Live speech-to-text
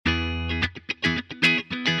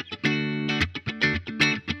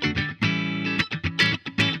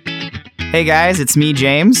Hey guys, it's me,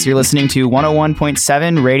 James. You're listening to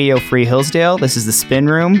 101.7 Radio Free Hillsdale. This is the Spin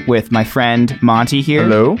Room with my friend Monty here.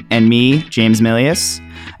 Hello. And me, James Milius.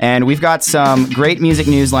 And we've got some great music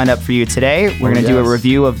news lined up for you today. We're going to do a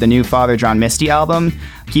review of the new Father John Misty album,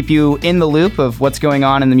 keep you in the loop of what's going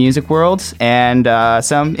on in the music world, and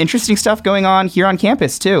some interesting stuff going on here on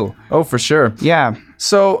campus, too. Oh, for sure. Yeah.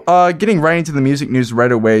 So, getting right into the music news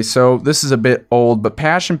right away. So, this is a bit old, but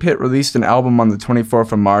Passion Pit released an album on the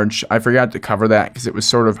 24th of March. I forgot to cover that because it was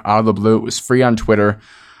sort of out of the blue. It was free on Twitter.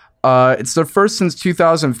 It's their first since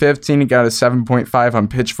 2015. It got a 7.5 on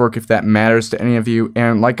Pitchfork, if that matters to any of you.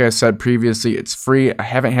 And like I said previously, it's free. I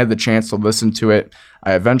haven't had the chance to listen to it.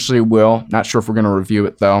 I eventually will. Not sure if we're going to review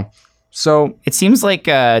it, though. So, it seems like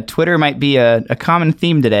Twitter might be a common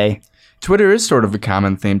theme today. Twitter is sort of a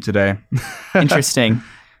common theme today. Interesting.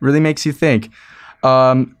 Really makes you think.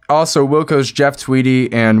 Also, Wilco's Jeff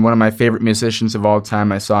Tweedy, and one of my favorite musicians of all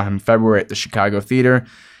time. I saw him in February at the Chicago Theater.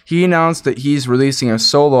 He announced that he's releasing a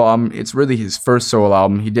solo album. It's really his first solo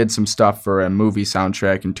album. He did some stuff for a movie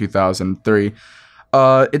soundtrack in 2003.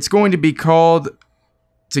 It's going to be called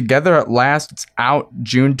Together at Last. It's out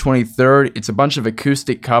June 23rd. It's a bunch of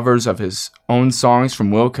acoustic covers of his own songs from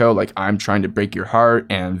Wilco, like I'm Trying to Break Your Heart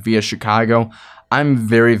and Via Chicago. I'm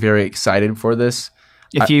very, very excited for this.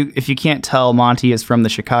 If you can't tell, Monty is from the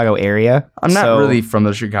Chicago area. I'm not really from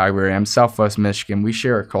the Chicago area. I'm Southwest Michigan. We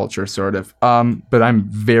share a culture, sort of. But I'm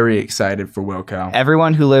very excited for Wilco.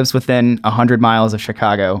 Everyone who lives within 100 miles of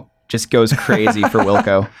Chicago just goes crazy for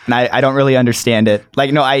Wilco. And I don't really understand it.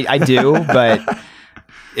 Like, no, I do, but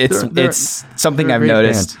it's something I've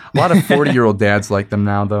noticed. Band. A lot of 40-year-old dads like them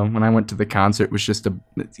now, though. When I went to the concert, it was just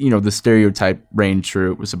the stereotype reigned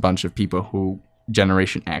true. It was a bunch of people who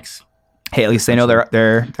Generation X. Hey, at least they know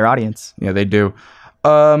their audience. Yeah, they do.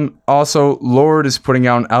 Also, Lorde is putting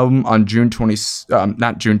out an album on June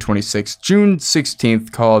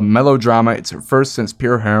 16th called Melodrama. It's her first since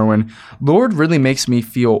Pure Heroin. Lorde really makes me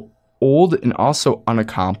feel old and also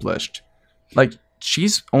unaccomplished. Like,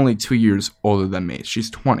 she's only 2 years older than me. She's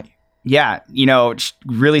 20. Yeah,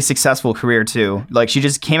 really successful career too. Like, she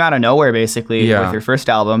just came out of nowhere basically with her first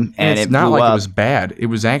album, and it's it not blew like up. It was bad. It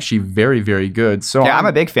was actually very, very good. So yeah, I'm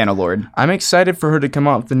a big fan of Lorde. I'm excited for her to come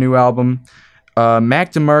out with a new album.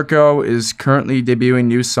 Mac DeMarco is currently debuting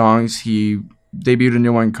new songs. He debuted a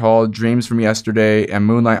new one called Dreams from Yesterday and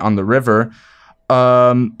Moonlight on the River.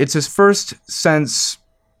 It's his first since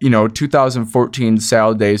 2014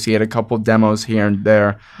 Salad Days. He had a couple demos here and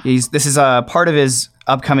there. This is a part of his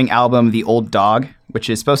upcoming album, The Old Dog, which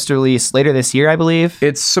is supposed to release later this year, I believe.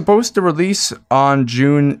 It's supposed to release on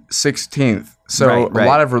June 16th. So right. A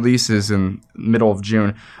lot of releases in middle of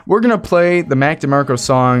June. We're going to play the Mac DeMarco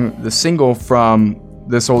song, the single from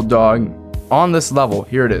This Old Dog, On This Level.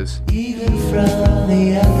 Here it is. Even from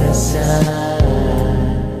the other side,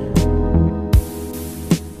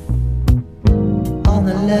 on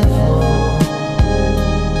the level.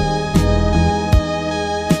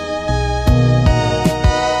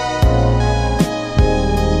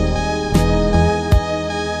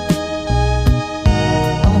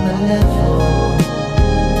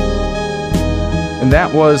 And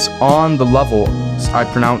that was On the Level. I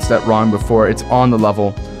pronounced that wrong before. It's On the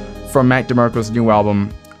Level from Mac DeMarco's new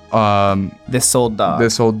album. This Old Dog.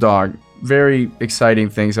 This Old Dog. Very exciting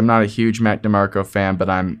things. I'm not a huge Mac DeMarco fan, but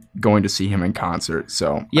I'm going to see him in concert.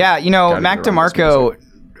 So yeah, Mac DeMarco,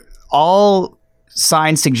 all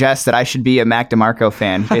signs suggest that I should be a Mac DeMarco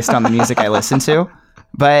fan based on the music I listen to.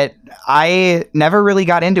 But I never really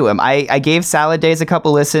got into him. I gave Salad Days a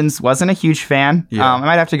couple listens. Wasn't a huge fan. Yeah. I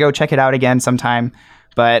might have to go check it out again sometime.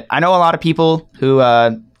 But I know a lot of people who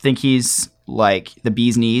think he's like the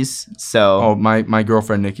bee's knees. So my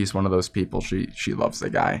girlfriend Nikki's one of those people. She loves the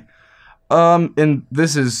guy. And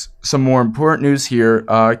this is some more important news here.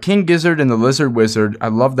 King Gizzard and the Lizard Wizard, I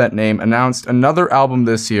love that name, announced another album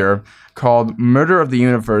this year called Murder of the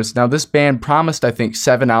Universe. Now, this band promised, I think,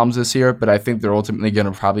 7 albums this year, but I think they're ultimately going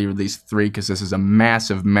to probably release 3 because this is a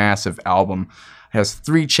massive, massive album. It has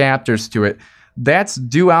 3 chapters to it. That's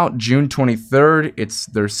due out June 23rd. It's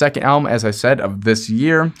their second album, as I said, of this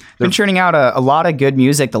year. They've been churning out a lot of good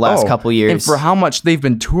music the last couple years. And for how much they've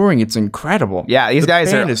been touring, it's incredible. Yeah, these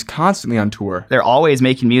guys is constantly on tour. They're always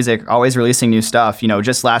making music, always releasing new stuff.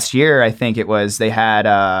 Just last year, I think it was, they had,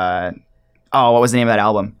 what was the name of that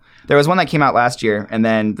album? There was one that came out last year, and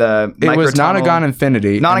then it was Nonagon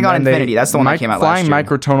Infinity. Nonagon Infinity, that's the one that came out last year. Flying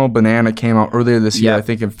Microtonal Banana came out earlier this year, I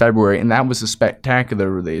think in February, and that was a spectacular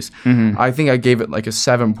release. Mm-hmm. I think I gave it like a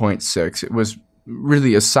 7.6. It was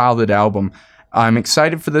really a solid album. I'm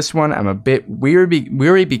excited for this one. I'm a bit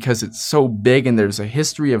weary because it's so big and there's a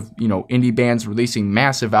history of, indie bands releasing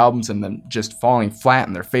massive albums and then just falling flat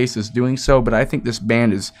in their faces doing so. But I think the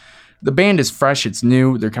band is fresh. It's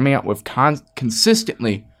new. They're coming out with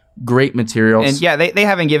consistently great materials. And yeah, they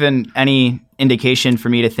haven't given any indication for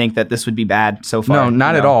me to think that this would be bad so far. No,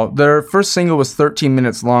 not at all. Their first single was 13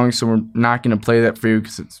 minutes long, so we're not going to play that for you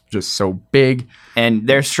because it's just so big. And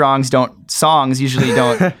their songs usually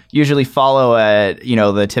don't usually follow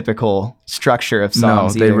the typical structure of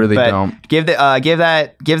songs. No, they either. really But don't. Give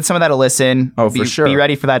some of that a listen. Oh, for sure. Be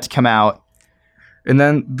ready for that to come out. And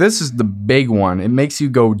then this is the big one. It makes you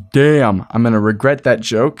go, damn, I'm going to regret that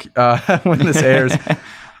joke when this airs.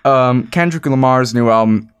 Kendrick Lamar's new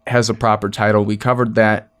album has a proper title. We covered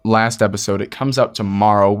that last episode. It comes out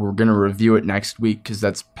tomorrow. We're going to review it next week because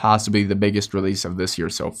that's possibly the biggest release of this year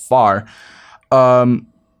so far. I'm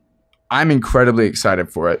incredibly excited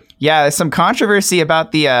for it. Yeah, there's some controversy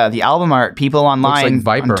about the album art. People online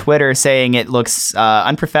like on Twitter saying it looks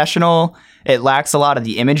unprofessional. It lacks a lot of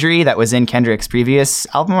the imagery that was in Kendrick's previous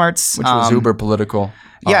album arts. Which was uber political.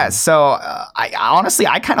 Yeah, so I honestly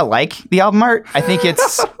kind of like the album art. I think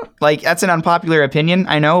it's like that's an unpopular opinion,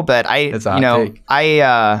 I know, but I think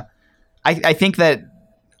that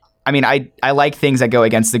I like things that go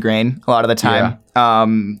against the grain a lot of the time. Yeah.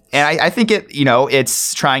 And I think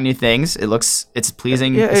it's trying new things. It's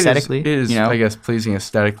pleasing aesthetically. It is I guess pleasing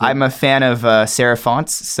aesthetically. I'm a fan of serif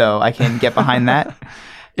fonts, so I can get behind that.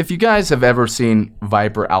 If you guys have ever seen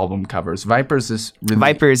Viper album covers, Viper's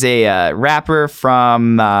a rapper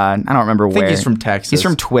from I don't remember where. I think he's from Texas. He's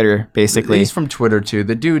from Twitter, basically. He's from Twitter too.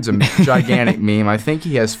 The dude's a gigantic meme. I think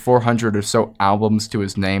he has 400 or so albums to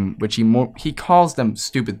his name, which he calls them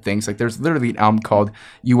stupid things. Like there's literally an album called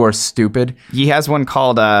 "You Are Stupid." He has one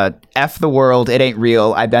called "F the World, It Ain't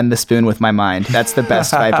Real. I Bend the Spoon with My Mind." That's the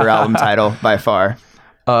best Viper album title by far.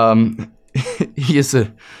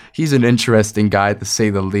 He's an interesting guy to say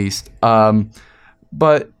the least.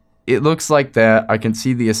 But it looks like that. I can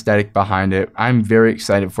see the aesthetic behind it. I'm very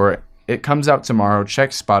excited for it. It comes out tomorrow. Check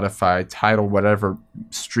Spotify, Tidal, whatever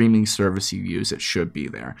streaming service you use. It should be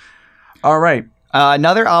there. All right.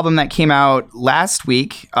 Another album that came out last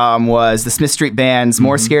week was the Smith Street Band's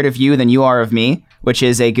More Scared of You Than You Are of Me, which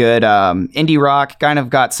is a good indie rock, kind of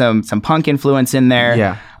got some punk influence in there.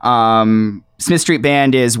 Yeah. Smith Street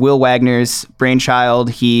Band is Will Wagner's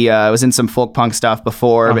brainchild. He was in some folk punk stuff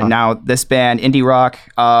before, but now this band, indie rock.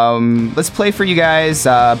 Let's play for you guys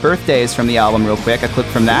Birthdays from the album real quick, a clip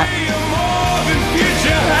from that.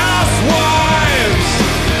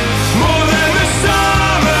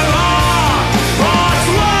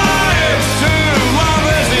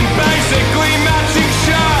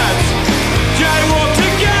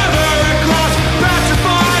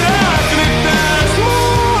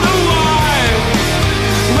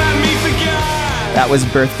 That was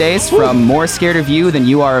Birthdays from More Scared of You Than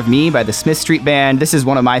You Are of Me by the Smith Street Band. This is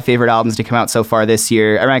one of my favorite albums to come out so far this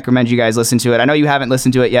year. I recommend you guys listen to it. I know you haven't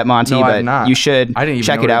listened to it yet, Monty, but you should I didn't even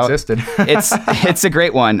check know it out. Existed. It's a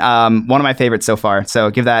great one. One of my favorites so far.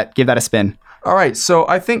 So give that a spin. All right, so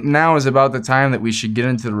I think now is about the time that we should get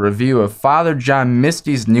into the review of Father John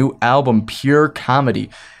Misty's new album, Pure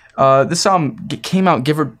Comedy. This album came out,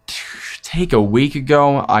 give or take, a week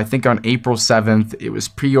ago. I think on April 7th. It was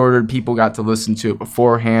pre-ordered. People got to listen to it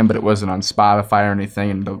beforehand, but it wasn't on Spotify or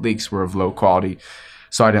anything, and the leaks were of low quality,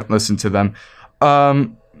 so I didn't listen to them.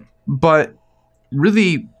 But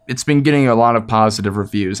really, it's been getting a lot of positive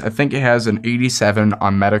reviews. I think it has an 87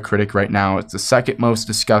 on Metacritic right now. It's the second most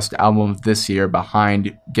discussed album of this year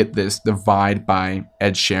behind, get this, Divide by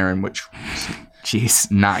Ed Sheeran, which is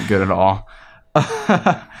not good at all.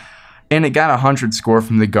 And it got a 100 score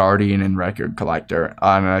from The Guardian and Record Collector,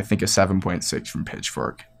 and I think a 7.6 from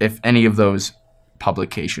Pitchfork, if any of those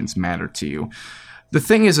publications matter to you. The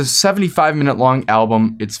thing is, a 75-minute long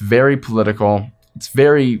album. It's very political. It's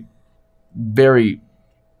very, very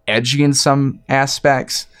edgy in some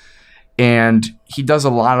aspects, and he does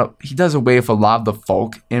away with a lot of the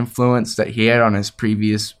folk influence that he had on his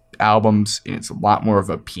previous albums. And it's a lot more of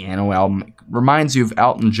a piano album. It reminds you of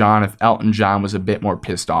Elton John if Elton John was a bit more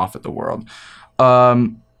pissed off at the world.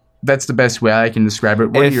 That's the best way I can describe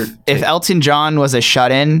it. If Elton John was a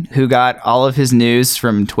shut-in who got all of his news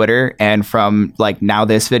from Twitter and from like Now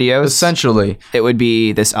This videos, essentially, it would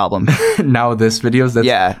be this album. Now This videos.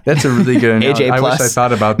 That's a really good analogy. I wish I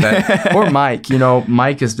thought about that. Or Mike.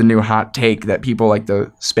 Mike is the new hot take that people like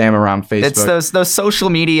to spam around Facebook. It's those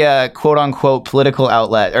social media quote unquote political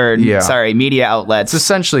outlet media outlets. It's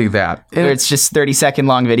essentially that. It's just 30-second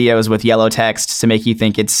long videos with yellow text to make you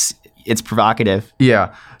think it's provocative.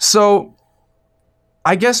 Yeah. So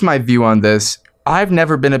I guess my view on this, I've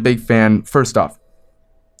never been a big fan. First off,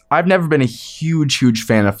 I've never been a huge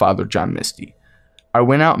fan of Father John Misty. I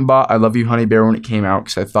went out and bought I Love You Honey Bear when it came out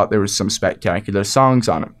because I thought there was some spectacular songs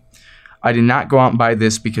on it. I did not go out and buy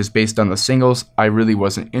this because based on the singles, I really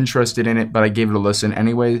wasn't interested in it, but I gave it a listen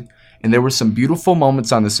anyway. And there were some beautiful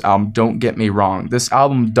moments on this album, don't get me wrong. This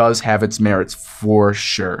album does have its merits for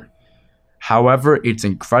sure. However, it's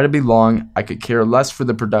incredibly long. I could care less for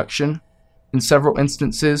the production in several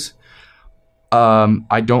instances.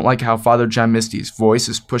 I don't like how Father John Misty's voice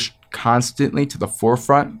is pushed constantly to the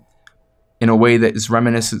forefront in a way that is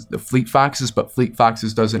reminiscent of the Fleet Foxes, but Fleet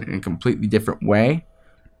Foxes does it in a completely different way.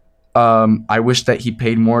 I wish that he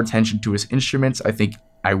paid more attention to his instruments.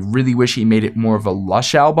 I really wish he made it more of a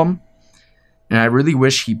lush album. And I really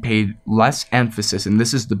wish he paid less emphasis, and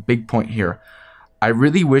this is the big point here. I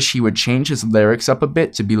really wish he would change his lyrics up a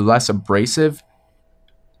bit to be less abrasive,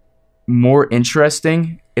 more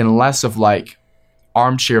interesting, and less of like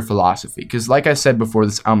armchair philosophy. Because like I said before,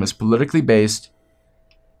 this album is politically based.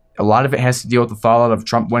 A lot of it has to deal with the fallout of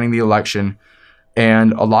Trump winning the election.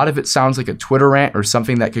 And a lot of it sounds like a Twitter rant or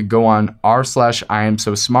something that could go on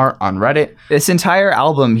r/IamSoSmart on Reddit. This entire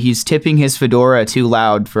album, he's tipping his fedora too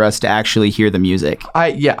loud for us to actually hear the music.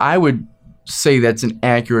 I would say that's an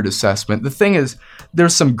accurate assessment. The thing is,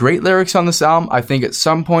 there's some great lyrics on this album. I think at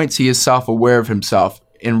some points he is self-aware of himself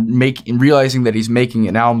in realizing that he's making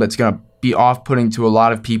an album that's going to be off-putting to a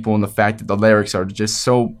lot of people, and the fact that the lyrics are just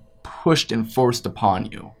so pushed and forced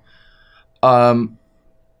upon you.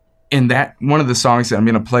 And that one of the songs that I'm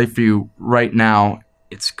going to play for you right now,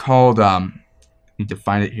 it's called, I need to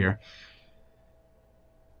find it here.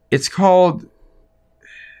 It's called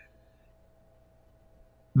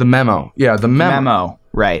The Memo. Yeah, The Memo. Memo,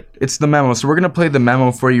 right. It's The Memo. So we're going to play The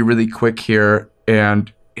Memo for you really quick here. And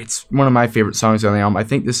it's one of my favorite songs on the album. I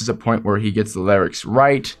think this is a point where he gets the lyrics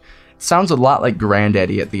right. It sounds a lot like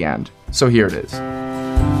Granddaddy at the end. So here it is.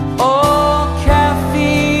 Oh,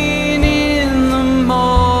 caffeine in the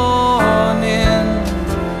morning,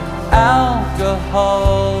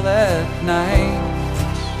 alcohol at night,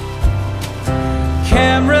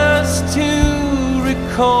 cameras to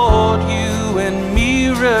record you and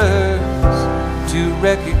mirrors to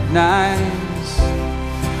recognize.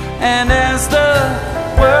 And as the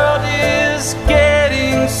world is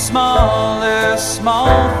getting smaller,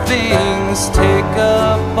 small things take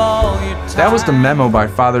up all your time. That was The Memo by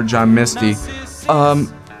Father John Misty.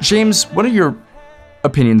 James, what are your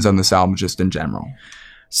opinions on this album just in general?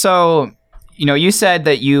 So, you said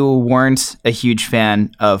that you weren't a huge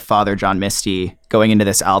fan of Father John Misty going into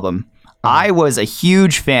this album. I was a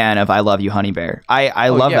huge fan of I Love You Honey Bear. I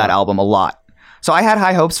love that album a lot. So I had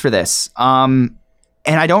high hopes for this.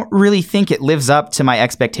 And I don't really think it lives up to my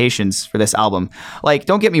expectations for this album. Like,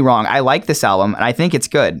 don't get me wrong. I like this album and I think it's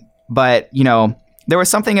good. But, there was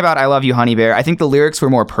something about I Love You Honey Bear. I think the lyrics were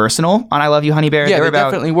more personal on I Love You Honey Bear. Yeah, they were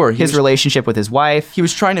about definitely were. His relationship with his wife. He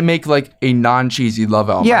was trying to make like a non-cheesy love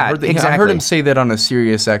album. Yeah, exactly. exactly. I heard him say that on a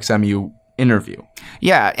Sirius XMU interview.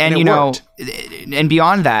 Yeah, and worked. And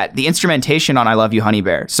beyond that, the instrumentation on I Love You Honey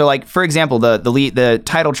Bear. So like, for example, the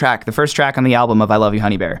title track, the first track on the album of I Love You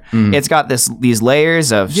Honey Bear, it's got these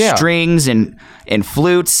layers of strings and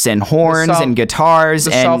flutes and horns and guitars.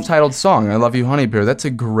 The self-titled song, I Love You Honey Bear, that's a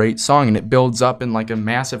great song, and it builds up in like a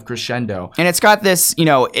massive crescendo. And it's got this,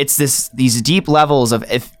 it's these deep levels of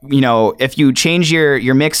if you change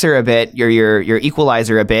your mixer a bit, your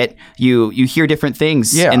equalizer a bit, you hear different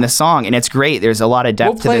things in the song, and it's great. There's a lot of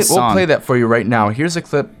depth to this song. We'll play that for you right now. Here's a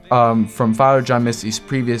clip from Father John Misty's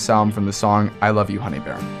previous album from the song I Love You Honey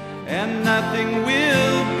Bear. And nothing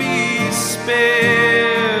will be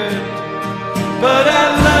spared, but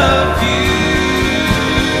I love you,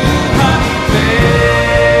 honey bear.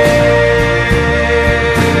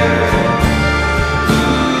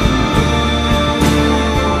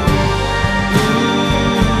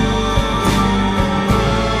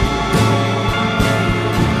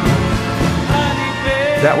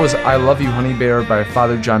 That was I Love You Honey Bear by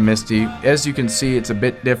Father John Misty. As you can see, it's a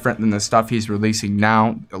bit different than the stuff he's releasing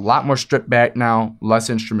now. A lot more stripped back now, less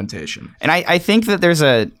instrumentation. And I think that there's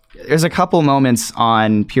a couple moments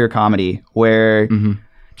on Pure Comedy where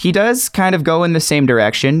he does kind of go in the same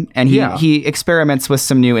direction, and he experiments with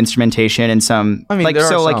some new instrumentation and some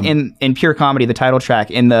in Pure Comedy, the title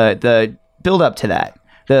track, in the build up to that,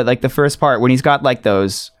 the first part when he's got like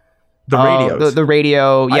those. The radios. The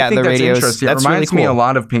radio. Yeah, I think the that's radios. Interesting. That's it reminds really cool. me a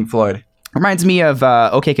lot of Pink Floyd. Reminds me of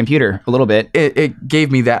OK Computer a little bit. It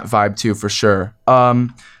gave me that vibe too, for sure. I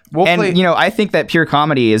think that Pure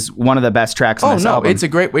Comedy is one of the best tracks on this album. It's a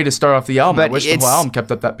great way to start off the album. But I wish the whole album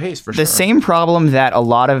kept up that pace, for sure. The same problem that a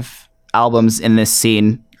lot of albums in this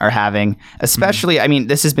scene are having, especially, I mean,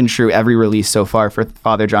 this has been true every release so far for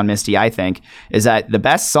Father John Misty, I think, is that the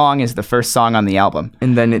best song is the first song on the album.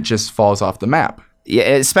 And then it just falls off the map. Yeah,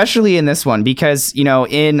 especially in this one, because, you know,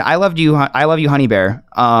 in I Love You, Honey Bear,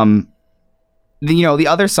 the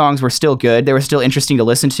other songs were still good. They were still interesting to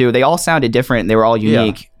listen to. They all sounded different. They were all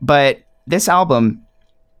unique. Yeah. But this album,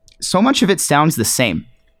 so much of it sounds the same.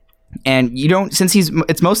 And you don't, since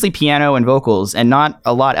it's mostly piano and vocals and not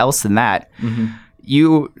a lot else than that,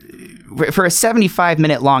 for a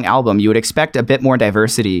 75-minute long album, you would expect a bit more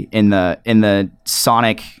diversity in the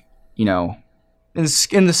sonic, you know,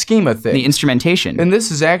 in the scheme of things, the instrumentation. And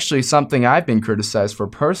this is actually something I've been criticized for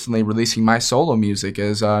personally, releasing my solo music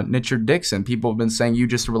as Richard Dixon. People have been saying you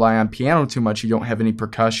just rely on piano too much. You don't have any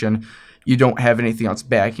percussion. You don't have anything else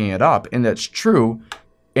backing it up. And that's true.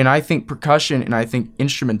 And I think percussion and I think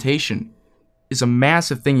instrumentation is a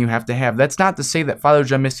massive thing you have to have. That's not to say that Father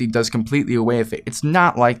John Misty does completely away with it. It's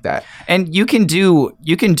not like that. And you can do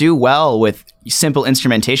well with simple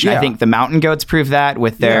instrumentation. Yeah. I think the Mountain Goats prove that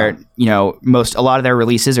with their, a lot of their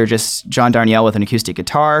releases are just John Darnielle with an acoustic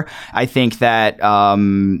guitar. I think that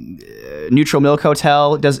Neutral Milk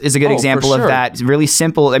Hotel is a good example of that. It's really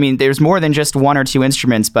simple. I mean, there's more than just one or two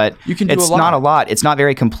instruments, but it's not a lot. It's not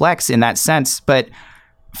very complex in that sense. But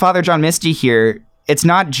Father John Misty here, it's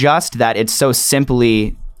not just that it's so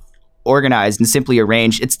simply organized and simply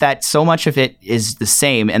arranged. It's that so much of it is the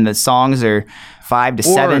same, and the songs are 5 to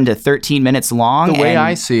 7 to 13 minutes long. The way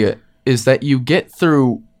I see it is that you get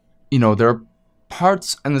through, there are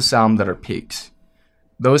parts in this album that are peaks.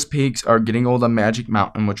 Those peaks are Getting Old on Magic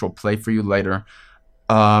Mountain, which we'll play for you later.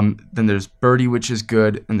 Then there's Birdie, which is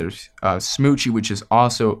good, and there's Smoochie, which is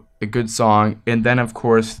also a good song. And then, of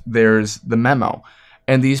course, there's The Memo.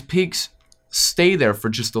 And these peaks stay there for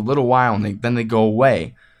just a little while, and then they go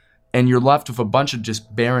away. And you're left with a bunch of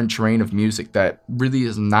just barren terrain of music that really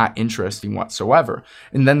is not interesting whatsoever.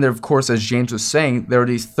 And then there, of course, as James was saying, there are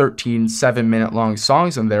these 13 7-minute long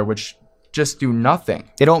songs in there which just do nothing.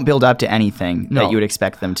 They don't build up to anything that you would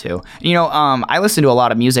expect them to. I listen to a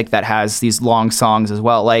lot of music that has these long songs as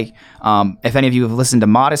well. Like, if any of you have listened to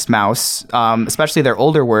Modest Mouse, especially their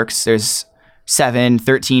older works, there's 7,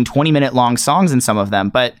 13, 20-minute long songs in some of them,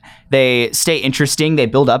 but they stay interesting. They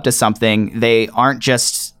build up to something. They aren't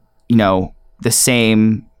just, the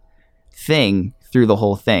same thing through the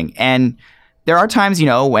whole thing. And there are times,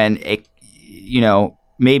 when it,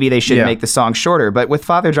 maybe they should make the song shorter. But with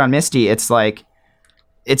Father John Misty, it's like,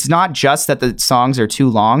 it's not just that the songs are too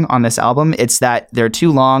long on this album. It's that they're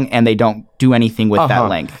too long and they don't do anything with that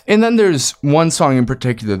length. And then there's one song in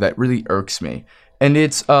particular that really irks me. And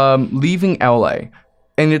it's Leaving LA.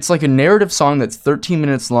 And it's like a narrative song that's 13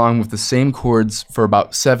 minutes long with the same chords for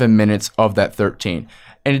about 7 minutes of that 13.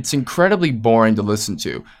 And it's incredibly boring to listen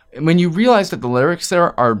to. And when you realize that the lyrics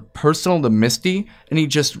there are personal to Misty, and he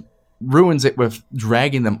just ruins it with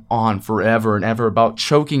dragging them on forever and ever about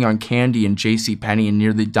choking on candy and JCPenney and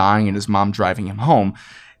nearly dying and his mom driving him home,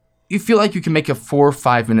 you feel like you can make a 4 or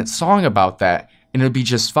 5 minute song about that and it'll be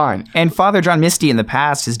just fine. And Father John Misty in the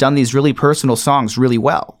past has done these really personal songs really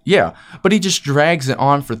well. Yeah, but he just drags it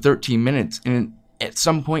on for 13 minutes, and at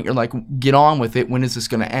some point you're like, get on with it. When is this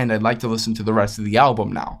going to end? I'd like to listen to the rest of the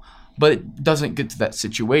album now. But it doesn't get to that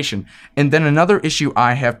situation. And then another issue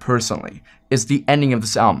I have personally is the ending of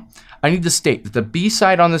this album. I need to state that the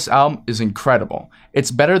B-side on this album is incredible.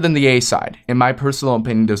 It's better than the A-side. In my personal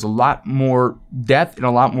opinion, there's a lot more depth and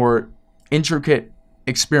a lot more intricate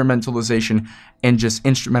experimentalization and just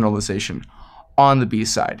instrumentalization on the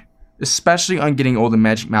B-side, especially on Getting Old in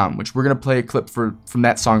Magic Mountain, which we're going to play a clip from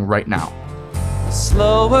that song right now.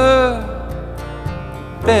 Slower,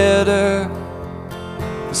 better.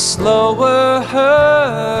 The slower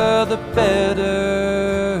her, the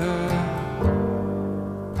better.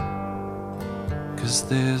 'Cause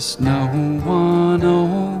there's no one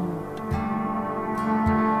old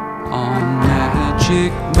on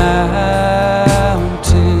Magic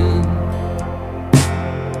Mountain.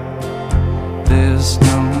 There's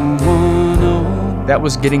no one old. That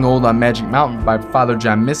was Getting Old on Magic Mountain by Father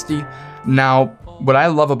John Misty. Now, what I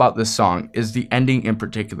love about this song is the ending in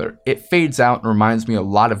particular. It fades out and reminds me a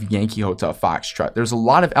lot of Yankee Hotel Foxtrot. There's a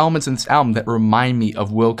lot of elements in this album that remind me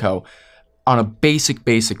of Wilco on a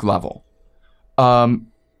basic level. And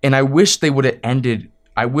I wish they would have ended,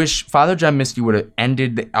 I wish Father John Misty would have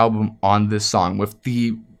ended the album on this song with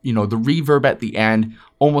the, the reverb at the end,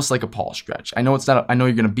 almost like a Paul stretch. I know it's not, I know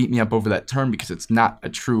you're going to beat me up over that term because it's not a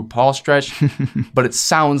true Paul stretch, but it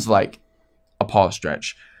sounds like a Paul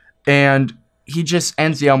stretch. And he just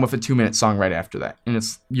ends the album with a 2-minute song right after that. And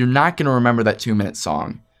you're not going to remember that 2-minute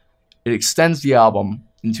song. It extends the album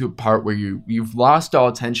into a part where you've lost all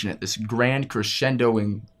attention at this grand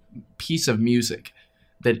crescendoing piece of music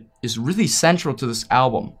that is really central to this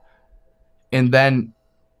album, and then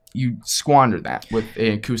you squander that with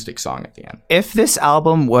an acoustic song at the end. If this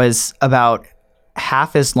album was about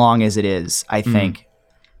half as long as it is, I think,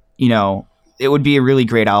 it would be a really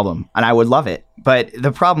great album and I would love it. But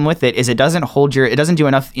the problem with it is it doesn't do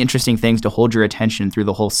enough interesting things to hold your attention through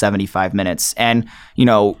the whole 75 minutes. And,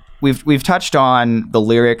 we've touched on the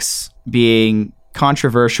lyrics being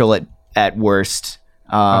controversial at worst.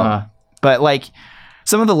 But like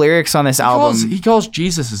some of the lyrics on this album, He calls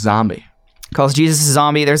Jesus a zombie. Calls Jesus a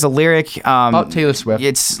zombie. There's a lyric About Taylor Swift.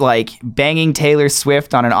 It's like banging Taylor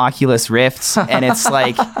Swift on an Oculus Rift, and it's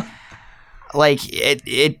like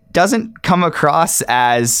it doesn't come across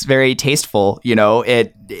as very tasteful.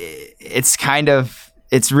 It's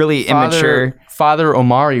really immature. Father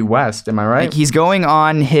Omari West, am I right? Like he's going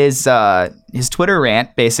on his Twitter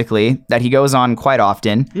rant basically that he goes on quite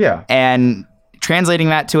often. Yeah. And translating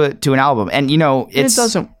that to an album, and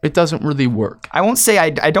it doesn't really work. I won't say I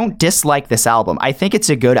don't dislike this album. I think it's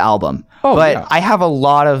a good album. Oh, but yeah. I have a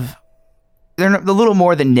lot of, they're a little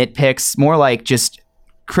more than nitpicks, more like just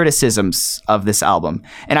criticisms of this album.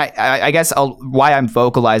 And I guess why I'm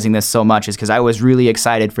vocalizing this so much is because I was really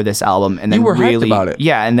excited for this album, and then You were really hyped about it.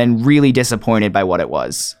 Yeah, and then really disappointed by what it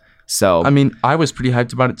was. So I mean, I was pretty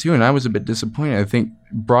hyped about it too, and I was a bit disappointed. I think,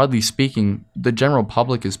 broadly speaking, the general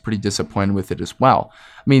public is pretty disappointed with it as well.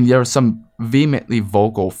 I mean, there are some vehemently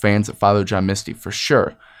vocal fans of Father John Misty for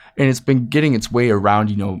sure, and it's been getting its way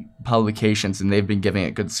around, publications, and they've been giving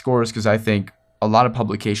it good scores because I think a lot of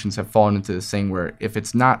publications have fallen into this thing where if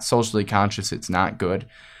it's not socially conscious, it's not good.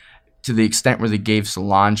 To the extent where they gave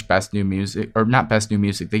Solange Best New Music, or not Best New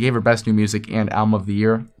Music, they gave her Best New Music and Album of the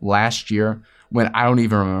Year last year, when I don't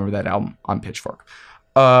even remember that album on Pitchfork.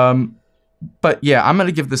 But yeah, I'm going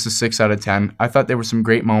to give this a 6 out of 10. I thought there were some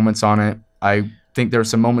great moments on it. I think there are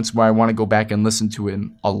some moments where I want to go back and listen to it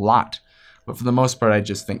a lot. But for the most part, I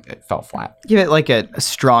just think it fell flat. give it like a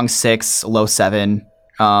strong 6, low 7.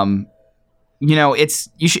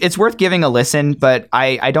 It's worth giving a listen, but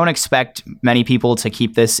I don't expect many people to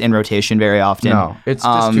keep this in rotation very often. No, it's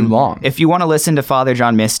just too long. If you want to listen to Father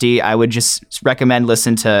John Misty, I would just recommend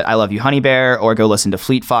listen to I Love You Honey Bear, or go listen to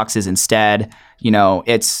Fleet Foxes instead.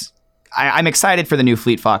 I'm excited for the new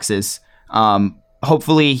Fleet Foxes.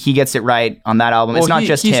 Hopefully he gets it right on that album. It's not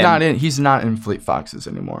just him. He's not in Fleet Foxes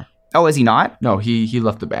anymore. Oh, is he not? No, he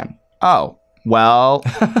left the band. Oh. Well,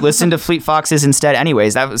 listen to Fleet Foxes instead.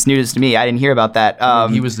 Anyways, that was news to me. I didn't hear about that.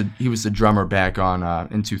 He was the drummer back on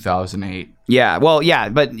in 2008. Yeah, well, yeah,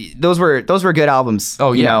 but those were good albums.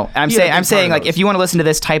 Oh, yeah. I'm saying like if you want to listen to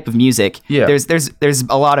this type of music, yeah. there's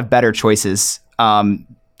a lot of better choices.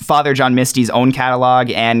 Father John Misty's own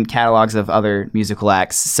catalog and catalogs of other musical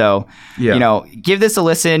acts. So, give this a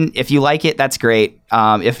listen. If you like it, that's great.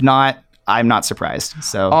 If not, I'm not surprised.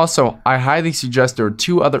 So also, I highly suggest there are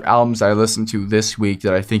 2 other albums I listened to this week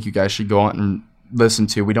that I think you guys should go out and listen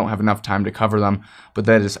to. We don't have enough time to cover them, but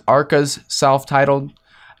that is Arca's self-titled,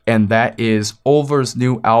 and that is Ulver's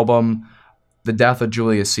new album, The Death of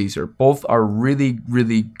Julius Caesar. Both are really,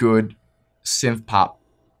 really good synth pop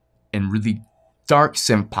and really dark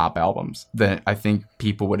synth pop albums that I think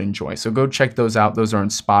people would enjoy. So go check those out. Those are on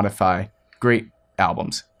Spotify. Great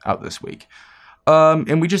albums out this week.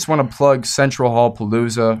 And we just want to plug Central Hall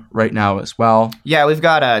Palooza right now as well. Yeah, we've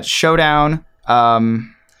got a showdown. Well,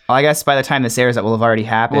 I guess by the time this airs, that will have already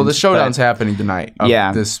happened. Well, the showdown's happening tonight.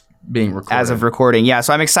 This being recorded. As of recording, yeah.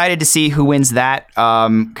 So I'm excited to see who wins that.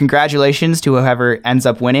 Congratulations to whoever ends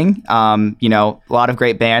up winning. A lot of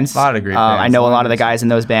great bands. A lot of great bands. I know a lot of the guys in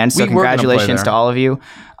those bands. So congratulations to all of you.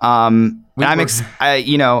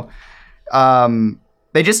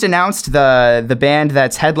 They just announced the band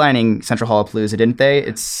that's headlining Central Hall Palooza, didn't they?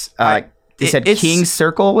 It's they said King's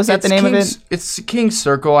Circle. Was that the name of it? It's King's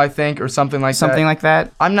Circle, I think, or something like that. Something like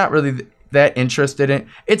that. I'm not really that interested in.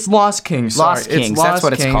 It's Lost Kings. Lost Kings. That's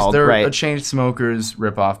what it's called. They're right. a Chainsmokers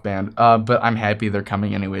ripoff band. But I'm happy they're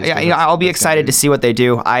coming anyways. Yeah, I'll be excited to see what they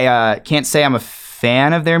do. I can't say I'm a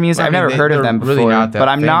fan of their music. I've never heard of them before, really but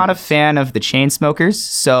I'm not a fan of the Chainsmokers.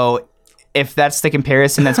 So if that's the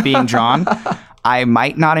comparison that's being drawn, I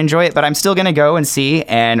might not enjoy it, but I'm still gonna go and see.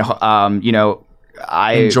 And I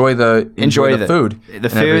enjoy the food,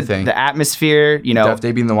 everything. the atmosphere. Def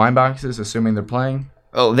Day being the wine boxes, assuming they're playing.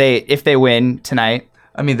 Oh, if they win tonight.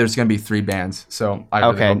 I mean, there's gonna be 3 bands, so I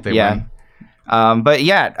really hope they win. But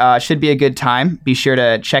yeah, should be a good time. Be sure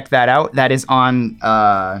to check that out. That is on.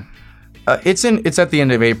 It's at the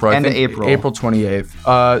end of April. April. April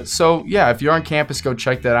 28th. So yeah, if you're on campus, go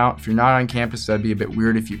check that out. If you're not on campus, that'd be a bit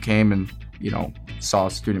weird if you came and saw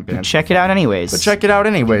student bands. Check it out anyways. But check it out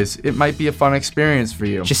anyways. It might be a fun experience for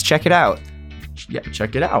you. Just check it out. Yeah,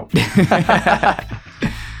 check it out.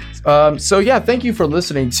 So yeah, thank you for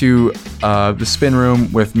listening to The Spin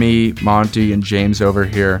Room with me, Monty, and James over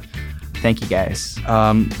here. Thank you, guys.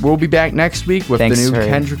 We'll be back next week with the new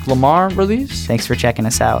Kendrick Lamar release. Thanks for checking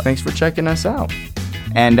us out. Thanks for checking us out.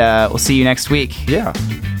 And we'll see you next week. Yeah.